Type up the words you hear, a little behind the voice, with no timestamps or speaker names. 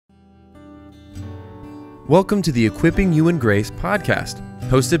Welcome to the Equipping You in Grace podcast,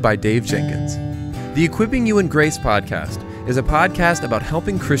 hosted by Dave Jenkins. The Equipping You in Grace podcast is a podcast about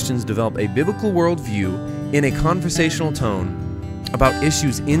helping Christians develop a biblical worldview in a conversational tone about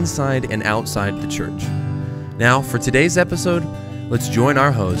issues inside and outside the church. Now, for today's episode, let's join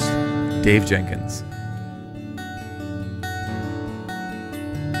our host, Dave Jenkins.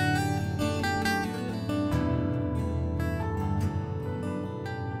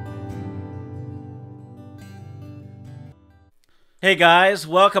 Hey guys,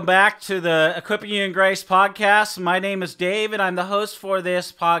 welcome back to the Equipping You in Grace podcast. My name is Dave and I'm the host for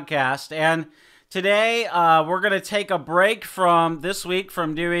this podcast. And today we're going to take a break from this week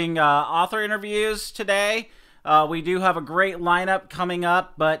from doing author interviews today. We do have a great lineup coming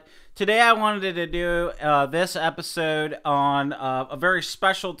up, but today I wanted to do this episode on a very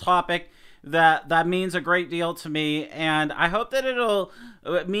special topic that means a great deal to me, and I hope that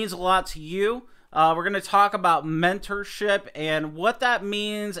it means a lot to you. We're going to talk about mentorship and what that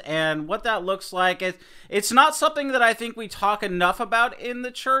means and what that looks like. It's not something that I think we talk enough about in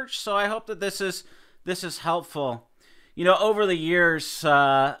the church, so I hope that this is helpful. You know, over the years,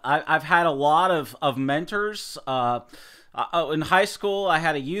 I've had a lot of mentors. In high school, I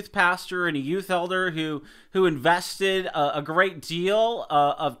had a youth pastor and a youth elder who invested a great deal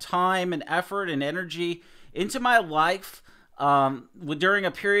of time and effort and energy into my life. During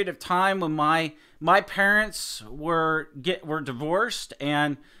a period of time when my parents were divorced,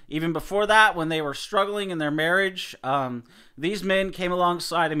 and even before that, when they were struggling in their marriage, these men came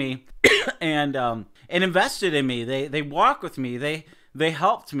alongside of me and invested in me. They walked with me. They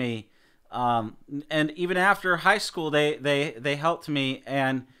helped me, and even after high school, they helped me.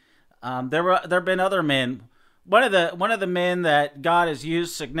 And there've been other men. One of the men that God has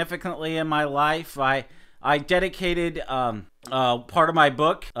used significantly in my life, I dedicated part of my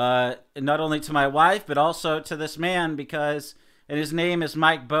book, not only to my wife, but also to this man, and his name is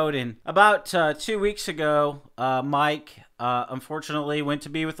Mike Beaudin. About 2 weeks ago, Mike, unfortunately, went to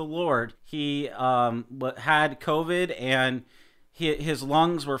be with the Lord. He had COVID, and his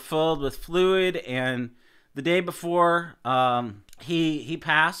lungs were filled with fluid, and the day before he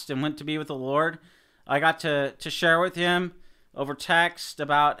passed and went to be with the Lord, I got to share with him over text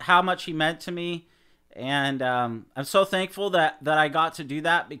about how much he meant to me. And I'm so thankful that I got to do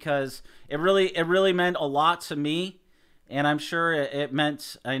that, because it really meant a lot to me, and I'm sure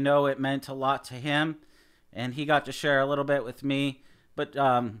I know it meant a lot to him, and he got to share a little bit with me. But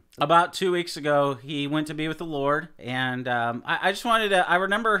about 2 weeks ago, he went to be with the Lord, and I just wanted to. I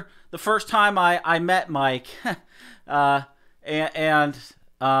remember the first time I met Mike, and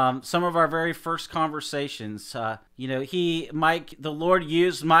some of our very first conversations. The Lord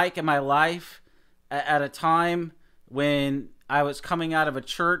used Mike in my life at a time when I was coming out of a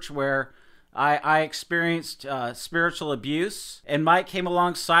church where I experienced spiritual abuse, and Mike came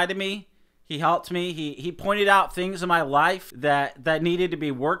alongside of me. He helped me. He pointed out things in my life that needed to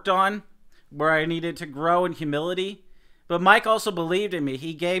be worked on, where I needed to grow in humility. But Mike also believed in me.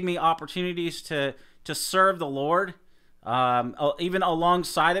 He gave me opportunities to serve the Lord, even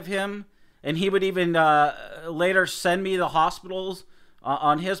alongside of him. And he would even later send me to hospitals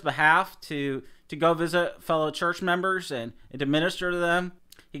on his behalf to go visit fellow church members and to minister to them.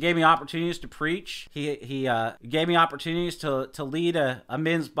 He gave me opportunities to preach. He gave me opportunities to lead a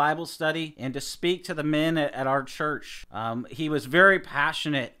men's Bible study and to speak to the men at our church. He was very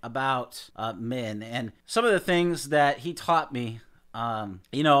passionate about men, and some of the things that he taught me, I'll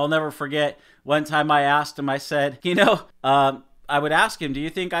never forget. One time I asked him, I said, I would ask him, do you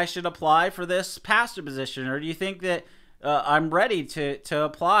think I should apply for this pastor position, or do you think that I'm ready to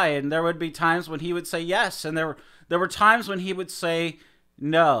apply? And there would be times when he would say yes, and there were times when he would say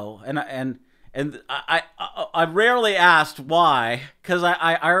no. And I rarely asked why, because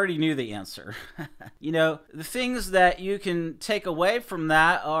I already knew the answer. The things that you can take away from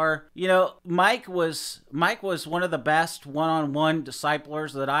that are, Mike was one of the best one-on-one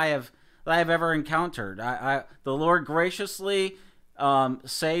disciplers that I have ever encountered. The Lord graciously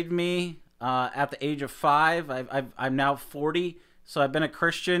saved me at the age of 5. I'm now 40, so I've been a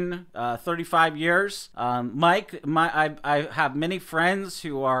Christian 35 years. I have many friends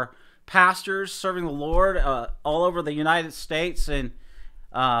who are pastors serving the Lord all over the United States in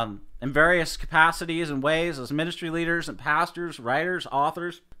various capacities and ways as ministry leaders and pastors, writers,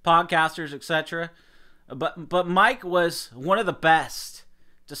 authors, podcasters, etc. But Mike was one of the best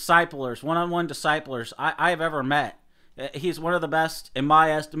disciplers, one-on-one disciplers I have ever met. He's one of the best, in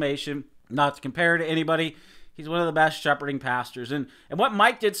my estimation. Not to compare to anybody, he's one of the best shepherding pastors. And what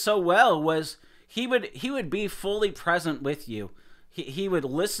Mike did so well was he would be fully present with you. He would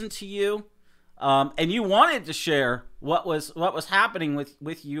listen to you. and you wanted to share what was happening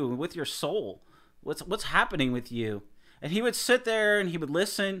with you, with your soul, what's happening with you. And he would sit there and he would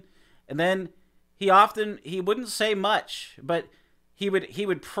listen, and then he wouldn't say much, but he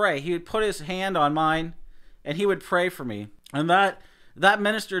would pray. He would put his hand on mine, and he would pray for me, and that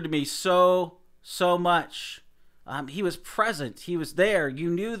ministered to me so much. He was present. He was there. You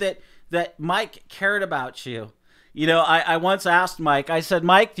knew that Mike cared about you. I once asked Mike, I said,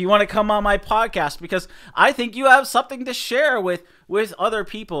 Mike, do you want to come on my podcast? Because I think you have something to share with other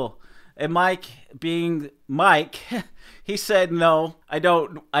people. And Mike, being Mike, he said, no, I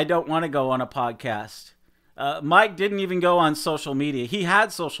don't want to go on a podcast. Mike didn't even go on social media. He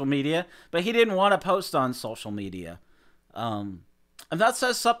had social media, but he didn't want to post on social media. And that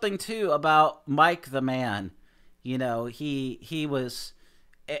says something too about Mike the man. He was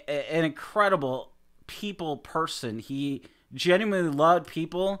an incredible people person. He genuinely loved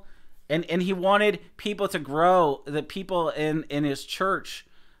people, and he wanted people to grow. The people in his church,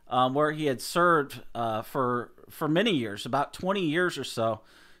 where he had served for many years, about 20 years or so,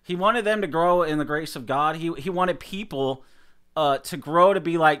 he wanted them to grow in the grace of God. He wanted people to grow to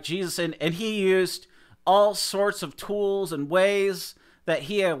be like Jesus, and he used all sorts of tools and ways that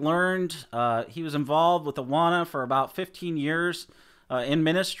he had learned. He was involved with Awana for about 15 years, in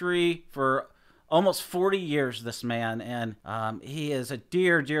ministry for almost 40 years, this man. And he is a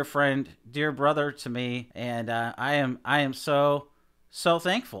dear friend, dear brother to me. And I am so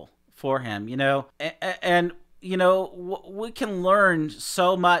thankful for him, and we can learn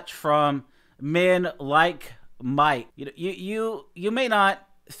so much from men like Mike. You may not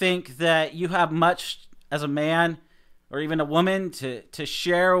think that you have much as a man or even a woman to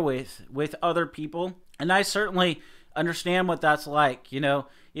share with other people. And I certainly understand what that's like. You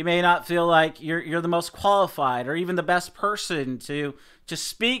may not feel like you're the most qualified or even the best person to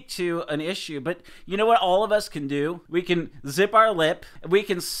speak to an issue. But you know what all of us can do? We can zip our lip, we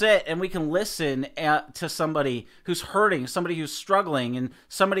can sit and we can listen to somebody who's hurting, somebody who's struggling, and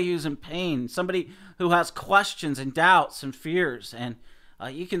somebody who's in pain, somebody who has questions and doubts and fears. And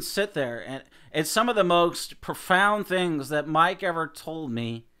you can sit there, and some of the most profound things that Mike ever told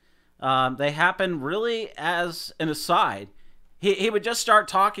me, they happened really as an aside. He would just start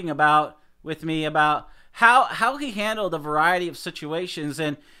talking with me about how he handled a variety of situations,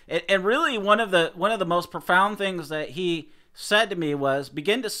 and really one of the most profound things that he said to me was,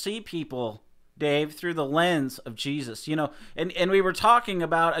 begin to see people, Dave, through the lens of Jesus. And we were talking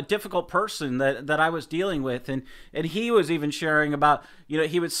about a difficult person that I was dealing with, and he was even sharing about,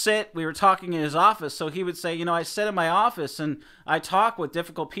 he would sit, we were talking in his office, so he would say, I sit in my office and I talk with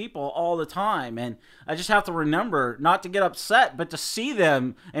difficult people all the time, and I just have to remember not to get upset, but to see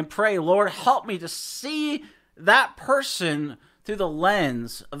them and pray, Lord, help me to see that person through the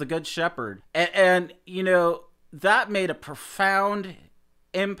lens of the Good Shepherd. And that made a profound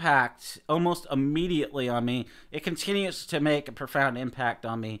impact almost immediately on me. It continues to make a profound impact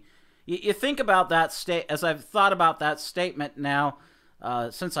on me. You think about that as I've thought about that statement now,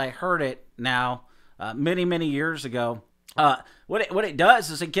 since I heard it now, many years ago. What it does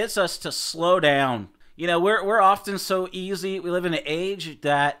is it gets us to slow down. We're often so easy. We live in an age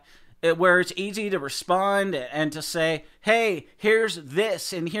where it's easy to respond and to say, hey, here's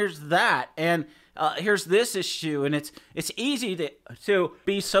this and here's that, and here's this issue, and it's easy to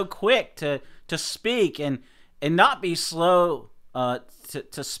be so quick to speak and not be slow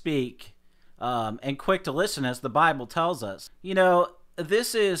to speak, and quick to listen, as the Bible tells us.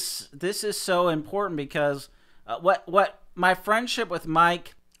 This is so important, because what my friendship with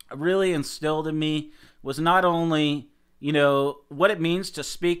Mike really instilled in me was not only what it means to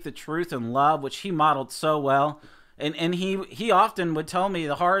speak the truth in love, which he modeled so well. And he often would tell me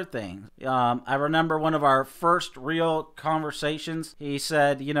the hard things. I remember one of our first real conversations. He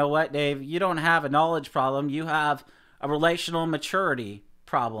said, you know what, Dave, you don't have a knowledge problem. You have a relational maturity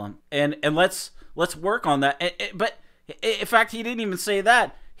problem. And let's work on that. But in fact, he didn't even say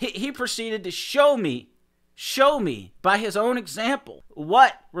that. He proceeded to show me by his own example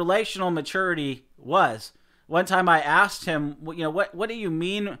what relational maturity was. One time I asked him, what do you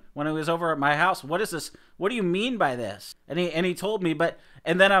mean when I was over at my house? What is this? What do you mean by this? And he told me,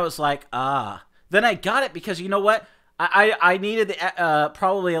 and then I was like, Then I got it, because you know what? I needed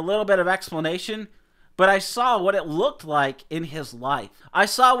probably a little bit of explanation, but I saw what it looked like in his life. I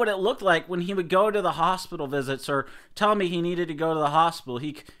saw what it looked like when he would go to the hospital visits or tell me he needed to go to the hospital.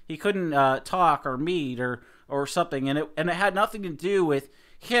 He couldn't talk or meet or something, and it had nothing to do with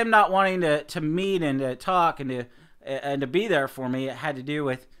him not wanting to meet and to talk and to be there for me. It had to do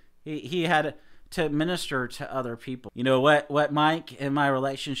with he had to minister to other people. What Mike and my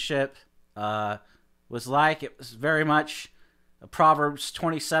relationship was like. It was very much Proverbs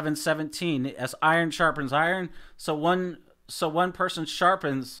 27:17. As iron sharpens iron, so one person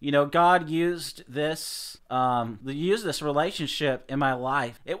sharpens. God used this relationship in my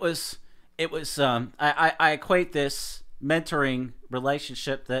life. It was I equate this mentoring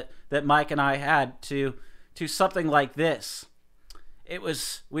relationship that Mike and I had to something like this.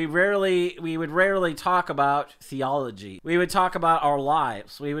 We would rarely talk about theology. We would talk about our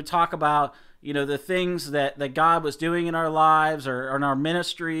lives. We would talk about the things that God was doing in our lives or in our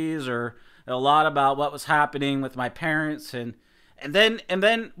ministries, or a lot about what was happening with my parents, and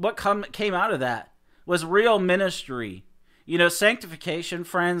then what came out of that was real ministry. Sanctification,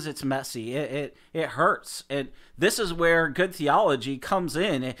 friends, it's messy. It hurts. This is where good theology comes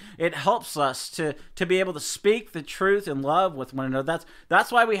in. It helps us to be able to speak the truth in love with one another.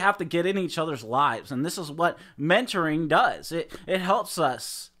 That's why we have to get in each other's lives, and this is what mentoring does. It helps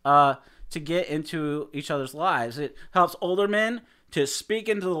us to get into each other's lives. It helps older men to speak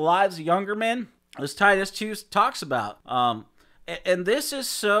into the lives of younger men, as Titus 2 talks about. And this is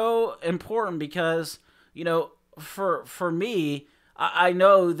so important because, for me, I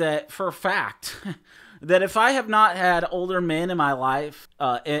know that for a fact that if I have not had older men in my life,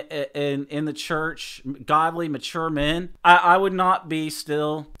 in the church, godly, mature men, I would not be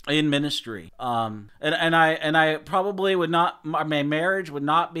still in ministry. And I probably would not. My marriage would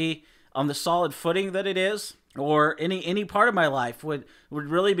not be on the solid footing that it is, or any part of my life would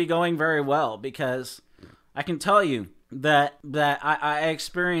really be going very well, because I can tell you that I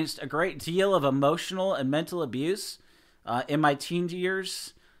experienced a great deal of emotional and mental abuse in my teen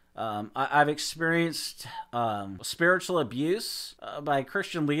years. I've experienced spiritual abuse by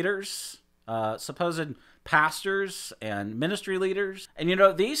Christian leaders, supposed pastors and ministry leaders, and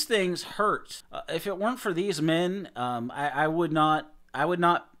these things hurt. If it weren't for these men, I would not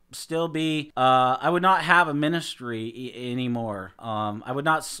still be. I would not have a ministry anymore. I would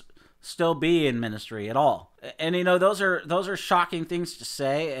not still be in ministry at all. And those are shocking things to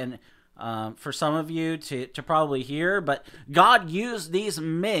say, and for some of you to probably hear, but God used these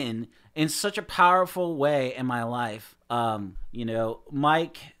men in such a powerful way in my life.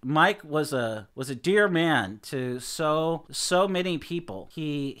 Mike was a dear man to so many people.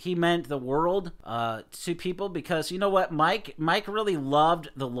 He meant the world to people, because what, Mike really loved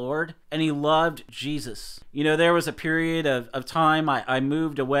the Lord, and he loved Jesus. There was a period of time I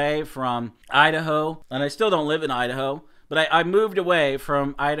moved away from Idaho, and I still don't live in Idaho, but I moved away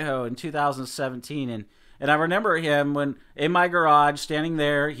from Idaho in 2017, and I remember him when in my garage standing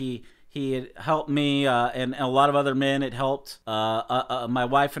there. He had helped me, and a lot of other men had helped my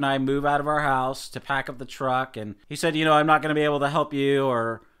wife and I move out of our house to pack up the truck. And he said, I'm not going to be able to help you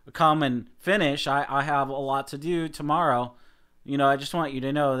or come and finish. I have a lot to do tomorrow. I just want you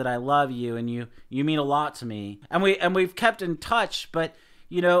to know that I love you, and you mean a lot to me. And we've kept in touch. But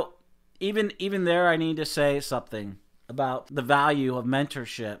even there, I need to say something about the value of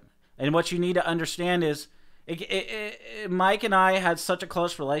mentorship. And what you need to understand is, Mike and I had such a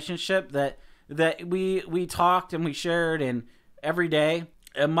close relationship that we talked and we shared, and every day.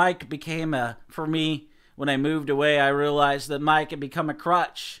 And Mike became for me, when I moved away, I realized that Mike had become a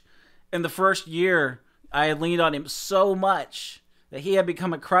crutch. In the first year, I had leaned on him so much that he had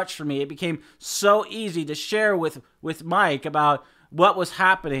become a crutch for me. It became so easy to share with Mike about what was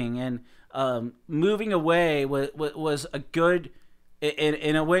happening, and moving away was a good.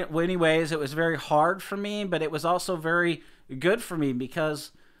 In many ways, it was very hard for me, but it was also very good for me,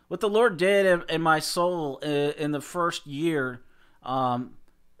 because what the Lord did in my soul in the first year,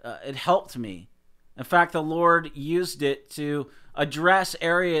 it helped me. In fact, the Lord used it to address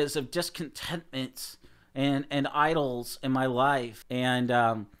areas of discontentment and idols in my life, and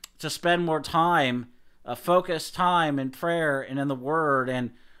to spend more time, focused time in prayer and in the Word,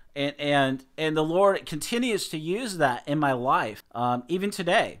 and the Lord continues to use that in my life, even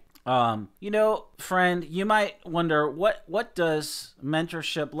today. Friend, you might wonder, what does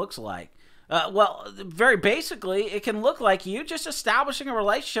mentorship looks like? Well, very basically, it can look like you just establishing a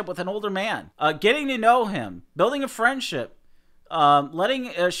relationship with an older man, getting to know him, building a friendship,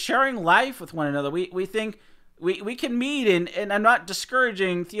 sharing life with one another. We think we can meet, and I'm not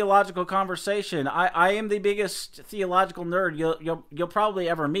discouraging theological conversation. I am the biggest theological nerd you'll probably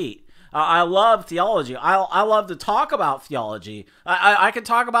ever meet. I love theology. I love to talk about theology. I could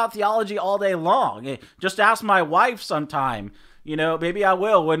talk about theology all day long. Just ask my wife sometime. Maybe I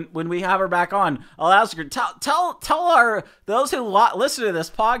will when we have her back on. I'll ask her, tell those who listen to this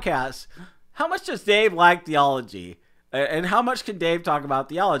podcast, how much does Dave like theology? And how much can Dave talk about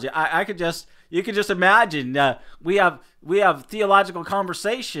theology? I could just you can just imagine we have theological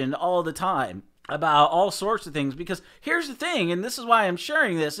conversation all the time about all sorts of things, because here's the thing, and this is why I'm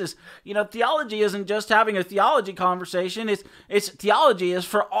sharing this, is, theology isn't just having a theology conversation. It's theology is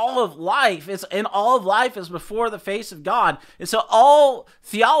for all of life. And all of life is before the face of God. And so all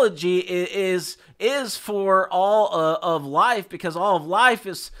theology is for all of life, because all of life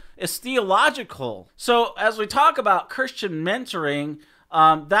is theological. So as we talk about Christian mentoring,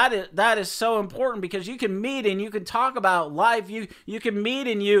 that is so important, because you can meet and you can talk about life. You can meet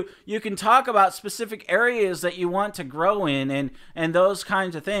and you can talk about specific areas that you want to grow in and those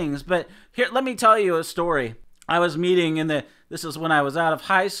kinds of things. But here, let me tell you a story. I was meeting this is when I was out of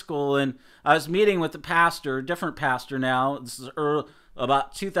high school, and I was meeting with the pastor, a different pastor now. This is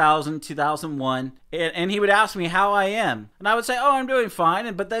about 2001, and he would ask me how I am, and I would say, "Oh, I'm doing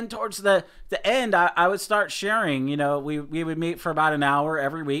fine." But then towards the end, I would start sharing. We would meet for about an hour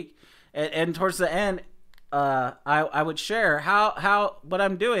every week, and towards the end, I would share how what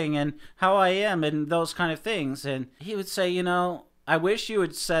I'm doing and how I am and those kind of things. And he would say, "I wish you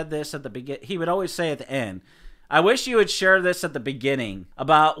had said this at the beginning." He would always say at the end, "I wish you would share this at the beginning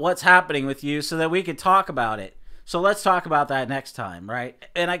about what's happening with you, so that we could talk about it. So let's talk about that next time," right?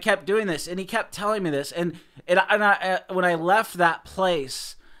 And I kept doing this, and he kept telling me this, and I when I left that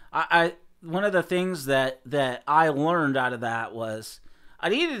place, I one of the things that I learned out of that was I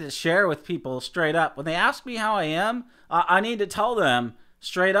needed to share with people straight up. When they ask me how I am, I need to tell them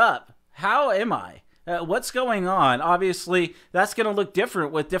straight up, how am I? What's going on? Obviously, that's going to look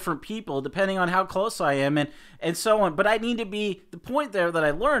different with different people depending on how close I am and so on. But I need to be, the point there that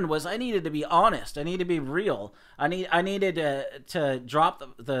I learned was I needed to be honest. I needed to be real. I needed to drop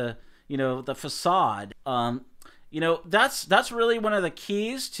the facade. That's really one of the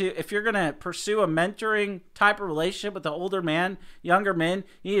keys to, if you're going to pursue a mentoring type of relationship with the older man, younger men,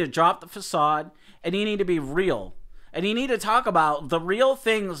 you need to drop the facade, and you need to be real. And you need to talk about the real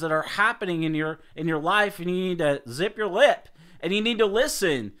things that are happening in your life, and you need to zip your lip, and you need to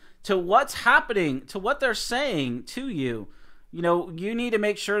listen to what's happening, to what they're saying to you. You need to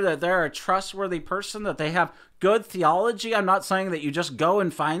make sure that they're a trustworthy person, that they have good theology. I'm not saying that you just go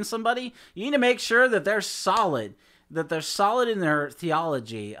and find somebody. You need to make sure that they're solid in their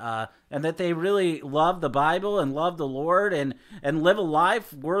theology, and that they really love the Bible and love the Lord and live a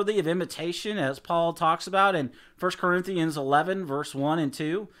life worthy of imitation, as Paul talks about in 1 Corinthians 11, verse 1 and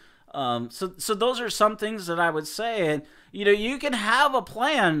 2. So those are some things that I would say. And, you can have a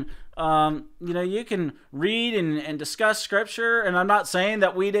plan. You can read and discuss Scripture, and I'm not saying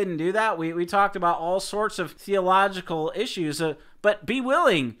that we didn't do that. We talked about all sorts of theological issues, but be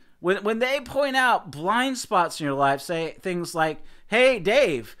willing. When they point out blind spots in your life, say things like, "Hey,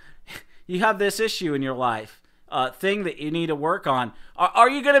 Dave, you have this issue in your life, thing that you need to work on." Are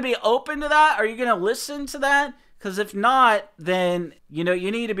you going to be open to that? Are you going to listen to that? Because if not, then, you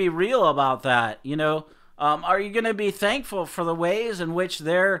need to be real about that. Are you going to be thankful for the ways in which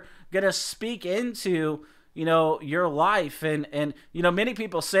they're going to speak into your life? And many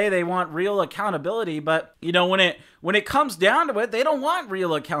people say they want real accountability, but when it comes down to it, they don't want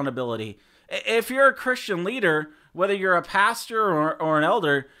real accountability. If you're a Christian leader, whether you're a pastor or an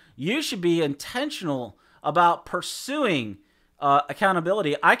elder, you should be intentional about pursuing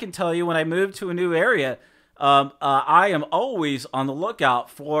accountability. I can tell you, when I moved to a new area, I am always on the lookout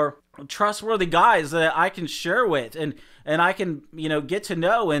for trustworthy guys that I can share with and I can, get to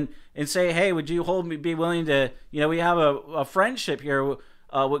know and say, "Hey, would you be willing to, we have a friendship here.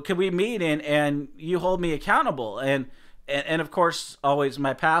 Could we meet and you hold me accountable?" And of course, always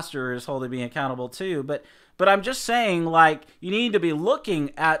my pastor is holding me accountable too. But I'm just saying, you need to be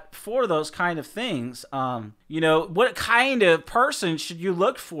looking for those kind of things. What kind of person should you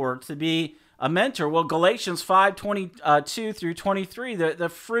look for to be a mentor? Well, Galatians 5:22 through 23, the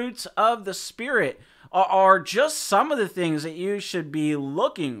fruits of the Spirit are just some of the things that you should be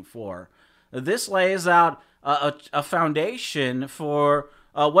looking for. This lays out a foundation for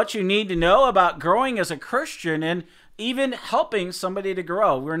what you need to know about growing as a Christian and even helping somebody to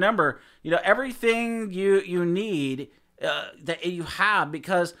grow. Remember, everything you need that you have,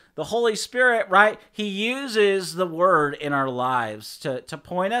 because the Holy Spirit, right, He uses the Word in our lives to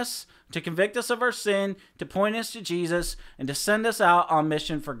point us, to convict us of our sin, to point us to Jesus, and to send us out on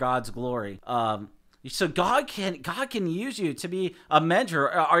mission for God's glory. So God can use you to be a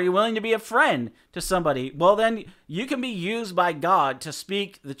mentor. Are you willing to be a friend to somebody? Well, then you can be used by God to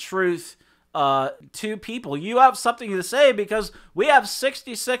speak the truth to people. You have something to say, because we have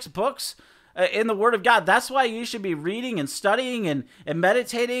 66 books in the Word of God. That's why you should be reading and studying and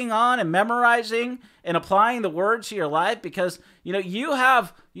meditating on and memorizing and applying the Word to your life, because you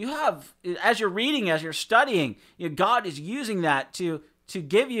have as you're reading, as you're studying, God is using that to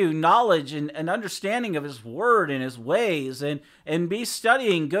give you knowledge and understanding of His Word and His ways, and be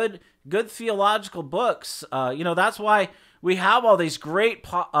studying good theological books. That's why we have all these great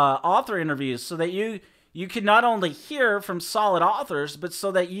author interviews, so that you can not only hear from solid authors, but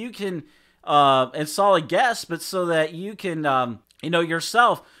so that you can and solid guests, but so that you can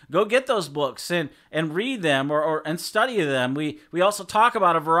yourself go get those books and read them and study them. We also talk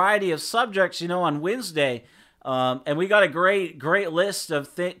about a variety of subjects, on Wednesday. And we got a great list of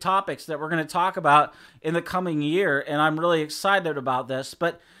topics that we're going to talk about in the coming year, and I'm really excited about this.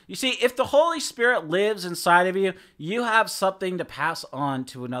 But you see, if the Holy Spirit lives inside of you, you have something to pass on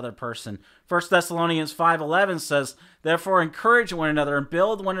to another person. 1 Thessalonians 5:11 says, "Therefore encourage one another and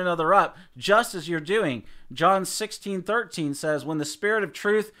build one another up, just as you're doing." John 16:13 says, "When the Spirit of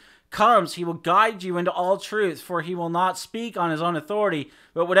truth comes, He will guide you into all truth, for He will not speak on His own authority,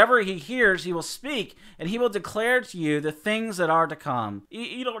 but whatever He hears, He will speak, and He will declare to you the things that are to come."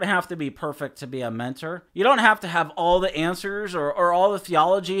 You don't have to be perfect to be a mentor. You don't have to have all the answers or all the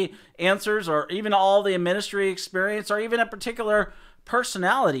theology answers, or even all the ministry experience, or even a particular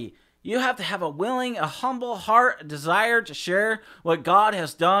personality. You have to have a humble heart, a desire to share what God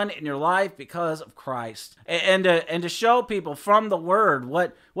has done in your life because of Christ, and to show people from the Word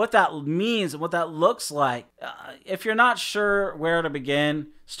what that means and what that looks like. If you're not sure where to begin,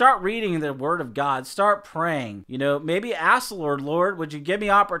 start reading the Word of God. Start praying. Maybe ask the Lord, would you give me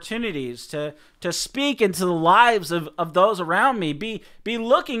opportunities to speak into the lives of those around me? Be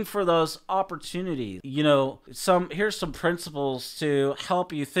looking for those opportunities. Here's some principles to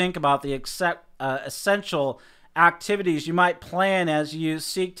help you think about the essential activities you might plan as you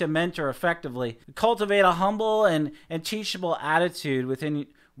seek to mentor effectively. Cultivate a humble and teachable attitude within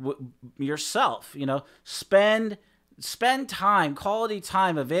yourself. Spend time, quality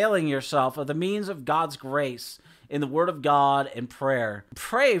time, availing yourself of the means of God's grace in the Word of God and prayer.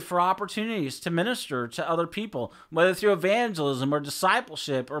 Pray for opportunities to minister to other people, whether through evangelism or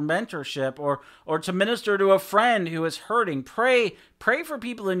discipleship or mentorship, or to minister to a friend who is hurting. Pray for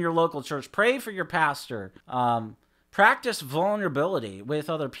people in your local church. Pray for your pastor. Practice vulnerability with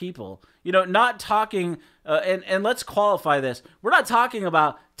other people. Not talking, and let's qualify this. We're not talking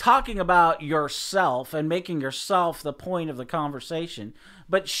about yourself and making yourself the point of the conversation,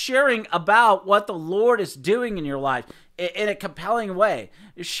 but sharing about what the Lord is doing in your life in a compelling way.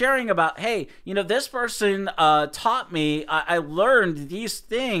 Sharing about, hey, this person taught me, I learned these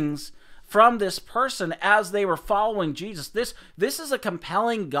things from this person as they were following Jesus. This is a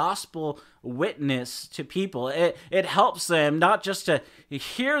compelling gospel witness to people. It helps them not just to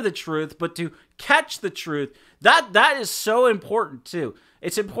hear the truth, but to catch the truth. That is so important too.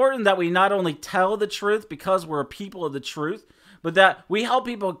 It's important that we not only tell the truth because we're a people of the truth, but that we help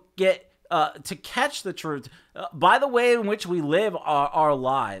people get to catch the truth by the way in which we live our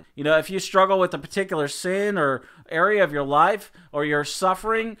lives. If you struggle with a particular sin or area of your life, or you're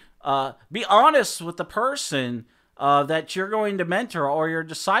suffering, be honest with the person that you're going to mentor or you're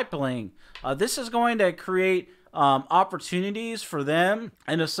discipling. This is going to create opportunities for them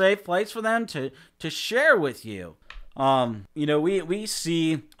and a safe place for them to share with you. We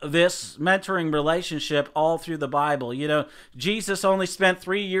see this mentoring relationship all through the Bible. Jesus only spent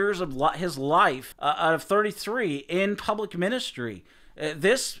 3 years of his life out of 33 in public ministry.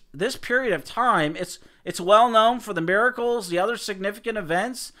 This period of time, it's well known for the miracles, the other significant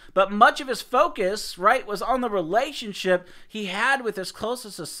events, but much of his focus, was on the relationship he had with his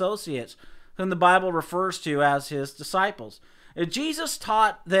closest associates, whom the Bible refers to as his disciples. Jesus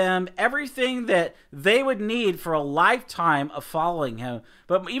taught them everything that they would need for a lifetime of following him.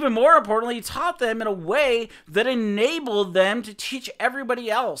 But even more importantly, he taught them in a way that enabled them to teach everybody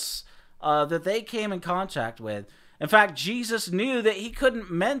else that they came in contact with. In fact, Jesus knew that he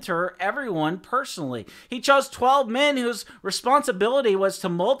couldn't mentor everyone personally. He chose 12 men whose responsibility was to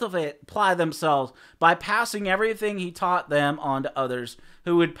multiply themselves by passing everything he taught them on to others,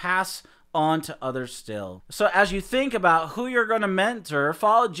 who would pass on to others still. So as you think about who you're going to mentor,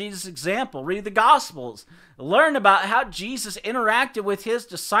 follow Jesus' example. Read the Gospels. Learn about how Jesus interacted with his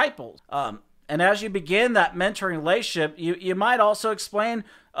disciples. And as you begin that mentoring relationship, you might also explain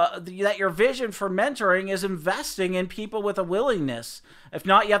that your vision for mentoring is investing in people with a willingness, if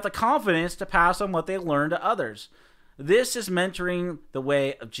not yet the confidence, to pass on what they learn to others. This is mentoring the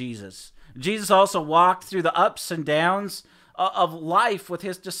way of Jesus. Jesus also walked through the ups and downs of life with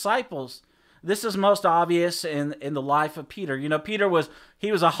his disciples. This is most obvious in the life of Peter. You know, Peter was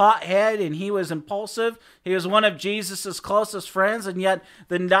a hothead and he was impulsive. He was one of Jesus's closest friends, and yet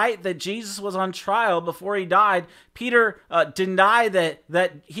the night that Jesus was on trial before he died, Peter denied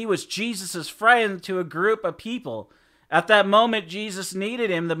that he was Jesus's friend to a group of people. At that moment, Jesus needed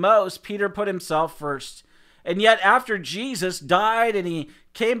him the most. Peter put himself first. And yet after Jesus died and he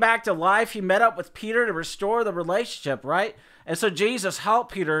came back to life, he met up with Peter to restore the relationship, right? And so Jesus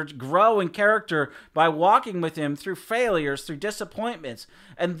helped Peter grow in character by walking with him through failures, through disappointments.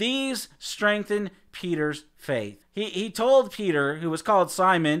 And these strengthened Peter's faith. He told Peter, who was called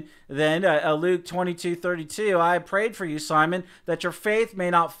Simon, then Luke 22:32, I prayed for you, Simon, that your faith may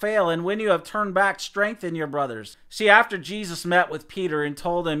not fail. And when you have turned back, strengthen your brothers. See, after Jesus met with Peter and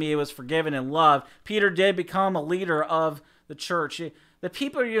told him he was forgiven and loved, Peter did become a leader of the church. The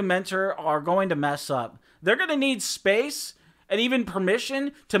people you mentor are going to mess up. They're going to need space and even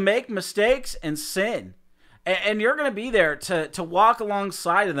permission to make mistakes and sin. And you're going to be there to walk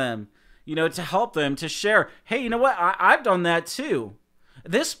alongside of them, you know, to help them, to share, hey, you know what, I've done that too.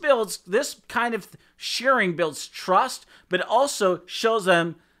 This kind of sharing builds trust, but it also shows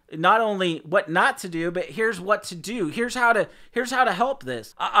them not only what not to do, but here's what to do. Here's how to help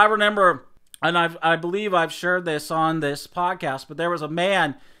this. I remember, and I believe I've shared this on this podcast, but there was a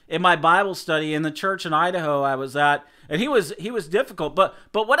man in my Bible study in the church in Idaho I was at, and he was difficult. But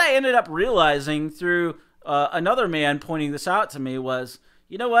what I ended up realizing through another man pointing this out to me was,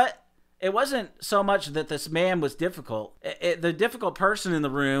 you know what? It wasn't so much that this man was difficult. The difficult person in the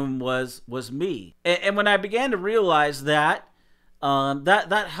room was me. And when I began to realize that,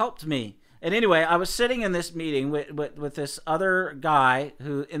 that helped me. And anyway, I was sitting in this meeting with this other guy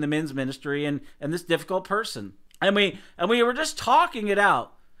who in the men's ministry and this difficult person, and we were just talking it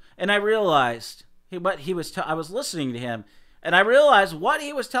out. And I realized I was listening to him, and I realized what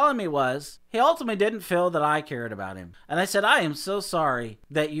he was telling me was he ultimately didn't feel that I cared about him. And I said, I am so sorry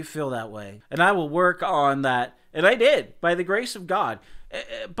that you feel that way, and I will work on that. And I did, by the grace of God.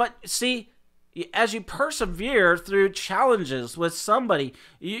 But see, as you persevere through challenges with somebody,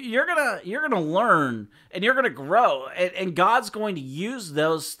 you're gonna learn and you're gonna grow, and God's going to use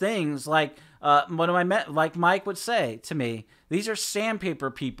those things like like Mike would say to me. These are sandpaper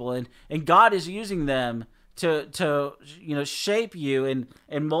people, and God is using them to shape you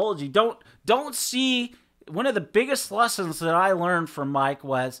and mold you. Don't see. One of the biggest lessons that I learned from Mike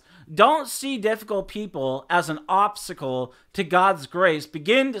was, don't see difficult people as an obstacle to God's grace.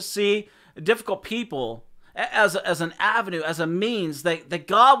 Begin to see difficult people as an avenue, as a means that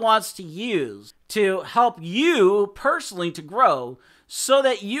God wants to use to help you personally to grow so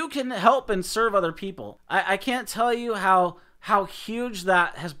that you can help and serve other people. I can't tell you how huge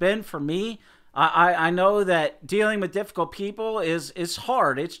that has been for me. I know that dealing with difficult people is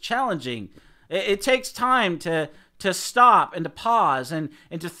hard. It's challenging. It takes time to stop and to pause and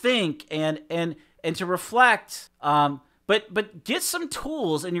to think and to reflect. But get some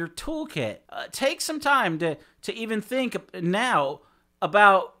tools in your toolkit. Take some time to even think now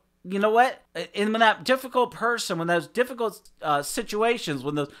about, you know what, when that difficult person, when those difficult situations,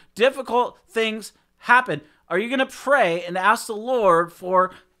 when those difficult things happen, are you going to pray and ask the Lord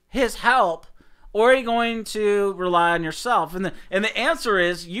for his help, or are you going to rely on yourself? And the answer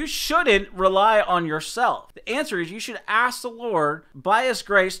is you shouldn't rely on yourself. The answer is you should ask the Lord by his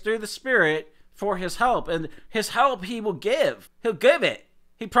grace through the Spirit for his help. And his help he will give. He'll give it.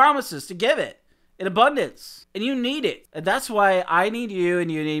 He promises to give it in abundance. And you need it. And that's why I need you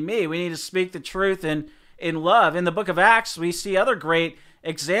and you need me. We need to speak the truth in love. In the book of Acts, we see other great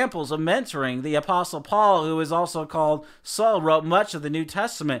examples of mentoring. The Apostle Paul, who is also called Saul, wrote much of the New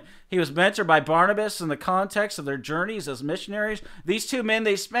Testament. He was mentored by Barnabas in the context of their journeys as missionaries. These two men,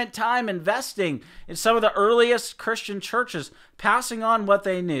 they spent time investing in some of the earliest Christian churches, passing on what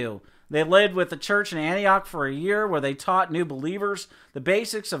they knew. They lived with the church in Antioch for a year where they taught new believers the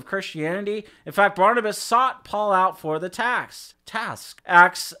basics of Christianity. In fact, Barnabas sought Paul out for the task.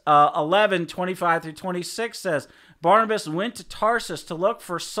 Acts 11:25-26 says, Barnabas went to Tarsus to look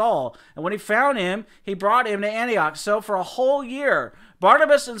for Saul, and when he found him, he brought him to Antioch. So for a whole year,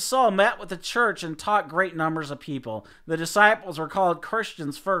 Barnabas and Saul met with the church and taught great numbers of people. The disciples were called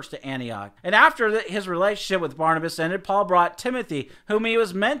Christians first at Antioch. And after his relationship with Barnabas ended, Paul brought Timothy, whom he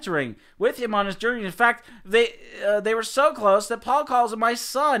was mentoring, with him on his journey. In fact, they were so close that Paul calls him my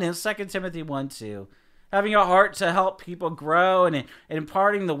son in 2 Timothy 1:2. Having a heart to help people grow and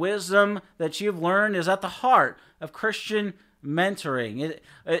imparting the wisdom that you've learned is at the heart of Christian mentoring.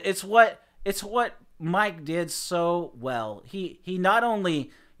 It's what Mike did so well. He not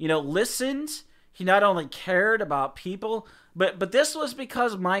only listened, he not only cared about people, but this was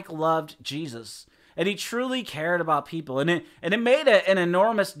because Mike loved Jesus. And he truly cared about people. And it made an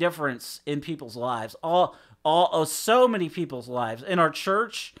enormous difference in people's lives. So many people's lives. In our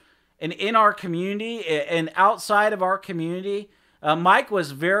church, and in our community, and outside of our community. Mike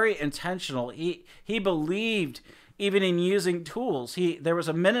was very intentional. He believed even in using tools. There was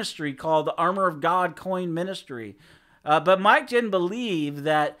a ministry called the Armor of God coin ministry. But Mike didn't believe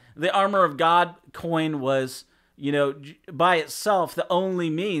that the Armor of God coin was, by itself the only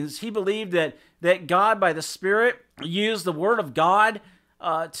means. He believed that God, by the Spirit, used the Word of God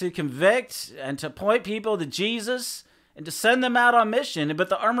to convict and to point people to Jesus and to send them out on mission. But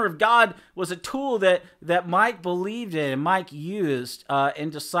the armor of God was a tool that Mike believed in and Mike used in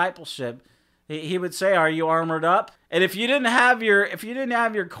discipleship. He would say, "Are you armored up?" And if you didn't have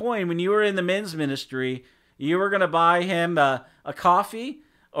your coin when you were in the men's ministry, you were going to buy him a coffee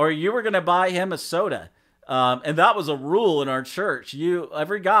or you were going to buy him a soda. And that was a rule in our church.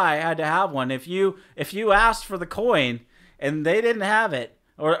 Every guy had to have one. If you asked for the coin and they didn't have it,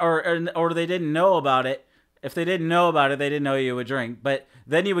 or they didn't know about it, if they didn't know about it, they didn't know you would drink. But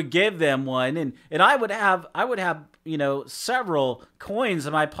then you would give them one, and I would have several coins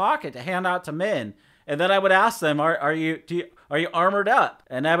in my pocket to hand out to men, and then I would ask them, are you armored up?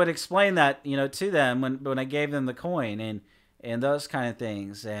 And I would explain that to them when I gave them the coin and those kind of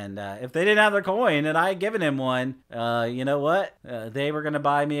things. And if they didn't have their coin and I had given him one, you know what? They were going to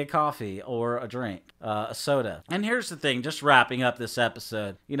buy me a coffee or a drink, a soda. And here's the thing, just wrapping up this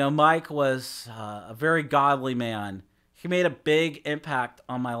episode. Mike was a very godly man. He made a big impact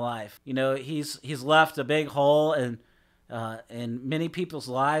on my life. He's left a big hole in many people's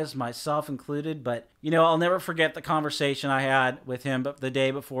lives, myself included. But, I'll never forget the conversation I had with him the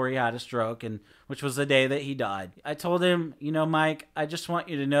day before he had a stroke, and which was the day that he died. I told him, Mike, I just want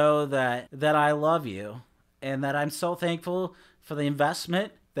you to know that I love you and that I'm so thankful for the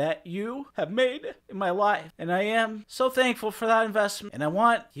investment that you have made in my life. And I am so thankful for that investment. And I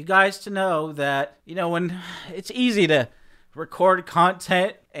want you guys to know that, when it's easy to record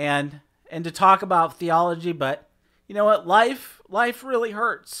content and to talk about theology, but you know what? Life really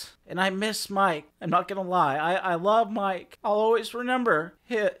hurts. And I miss Mike. I'm not going to lie. I love Mike. I'll always remember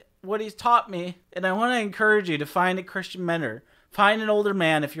what he's taught me. And I want to encourage you to find a Christian mentor. Find an older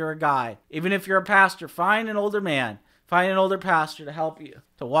man if you're a guy. Even if you're a pastor, find an older man. Find an older pastor to help you,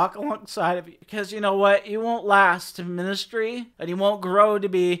 to walk alongside of you. Because you know what? You won't last in ministry, and you won't grow to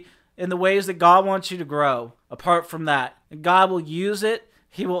be in the ways that God wants you to grow apart from that. And God will use it.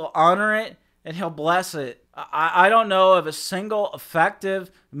 He will honor it, and He'll bless it. I don't know of a single effective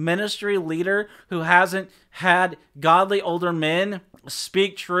ministry leader who hasn't had godly older men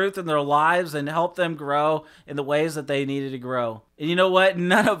speak truth in their lives and help them grow in the ways that they needed to grow. And you know what?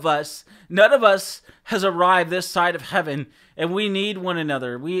 None of us has arrived this side of heaven, and we need one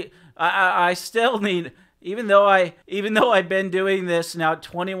another. I still need, even though I've been doing this now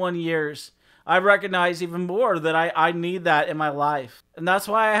 21 years, I recognize even more that I need that in my life. And that's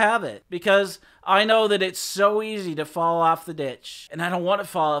why I have it. Because I know that it's so easy to fall off the ditch. And I don't want to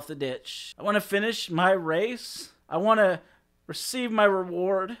fall off the ditch. I want to finish my race. I want to receive my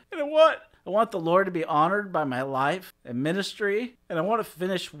reward. And I want the Lord to be honored by my life and ministry. And I want to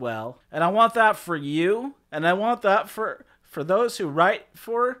finish well. And I want that for you. And I want that for those who write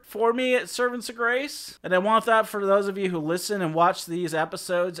for me at Servants of Grace. And I want that for those of you who listen and watch these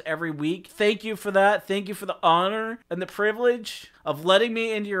episodes every week. Thank you for that. Thank you for the honor and the privilege of letting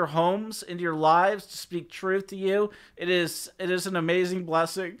me into your homes, into your lives, to speak truth to you. It is an amazing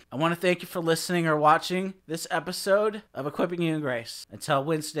blessing. I want to thank you for listening or watching this episode of Equipping You in Grace. Until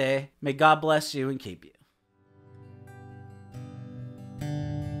Wednesday, may God bless you and keep you.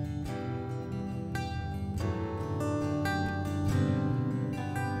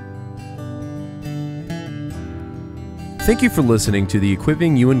 Thank you for listening to the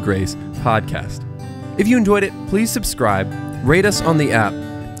Equipping You in Grace podcast. If you enjoyed it, please subscribe, rate us on the app,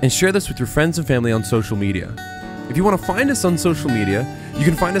 and share this with your friends and family on social media. If you want to find us on social media, you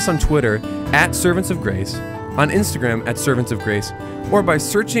can find us on Twitter @Servants of Grace, on Instagram @Servants of Grace, or by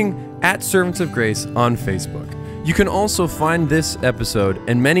searching @Servants of Grace on Facebook. You can also find this episode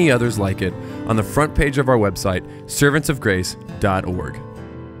and many others like it on the front page of our website, servantsofgrace.org.